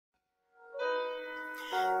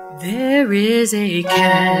There is a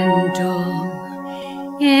candle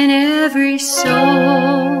in every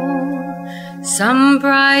soul, some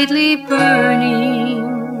brightly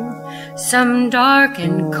burning, some dark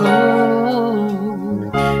and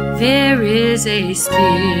cold. There is a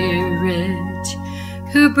spirit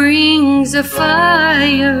who brings a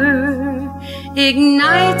fire,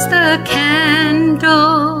 ignites the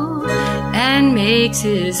candle, and makes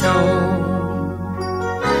his home.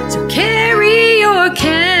 So carry your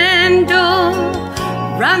candle,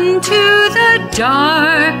 run to the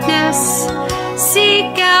darkness,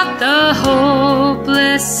 seek out the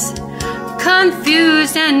hopeless,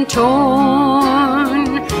 confused and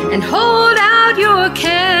torn, and hold out your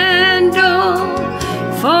candle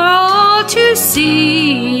for all to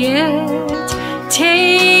see it.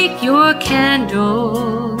 Take your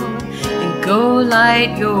candle and go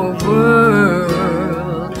light your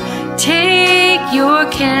world. Take your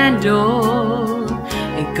candle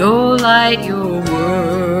and go light your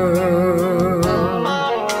world.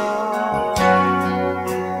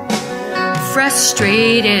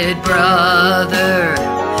 Frustrated brother,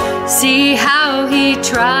 see how he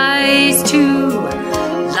tries to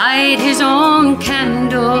light his own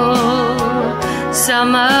candle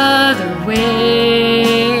some other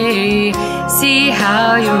way. See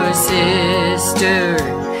how your sister,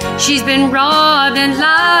 she's been robbed and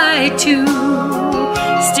lied to,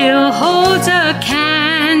 still holds a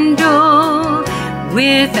candle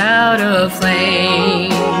without a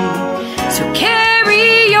flame. So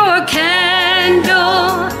carry your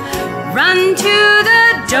candle, run to the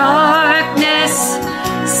darkness,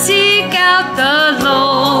 seek out the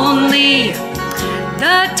lonely,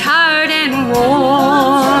 the tired and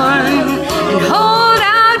worn, and hold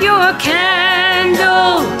out your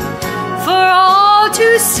candle for all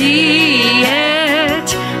to see it.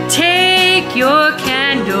 Take your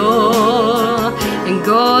candle and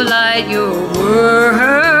go light your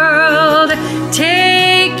world.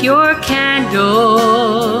 Take your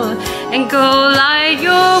candle and go light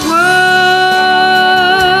your world.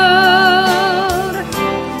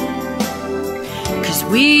 'Cause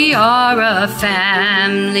we are a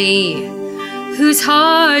family whose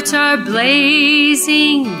hearts are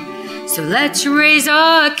blazing. So let's raise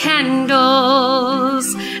our candles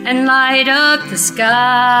and light up the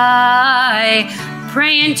sky,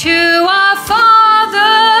 praying to our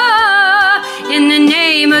Father in the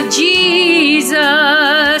name of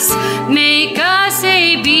Jesus. Make us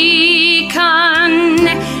a beacon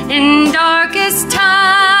in darkest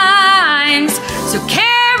times. So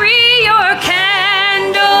carry your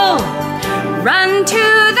candle, run to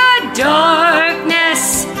the darkness,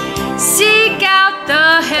 seek out the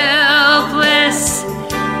helpless,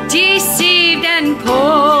 deceived and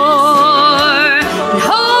poor, and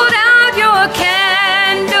hold out your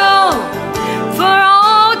candle for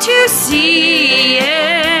all to see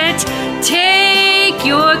it. Take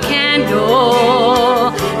your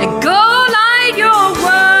candle and go light your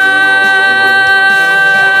world.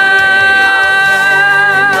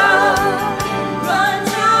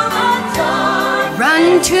 Run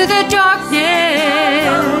to the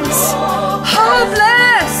darkness,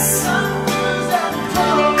 hopeless,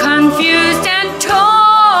 confused and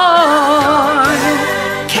torn.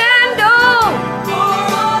 Candle,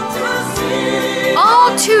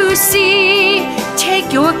 all to see. Take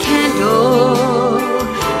your candle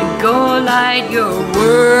and go light your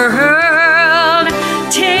world.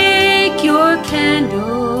 Take your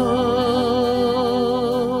candle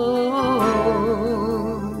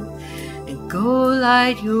and go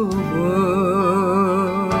light your world.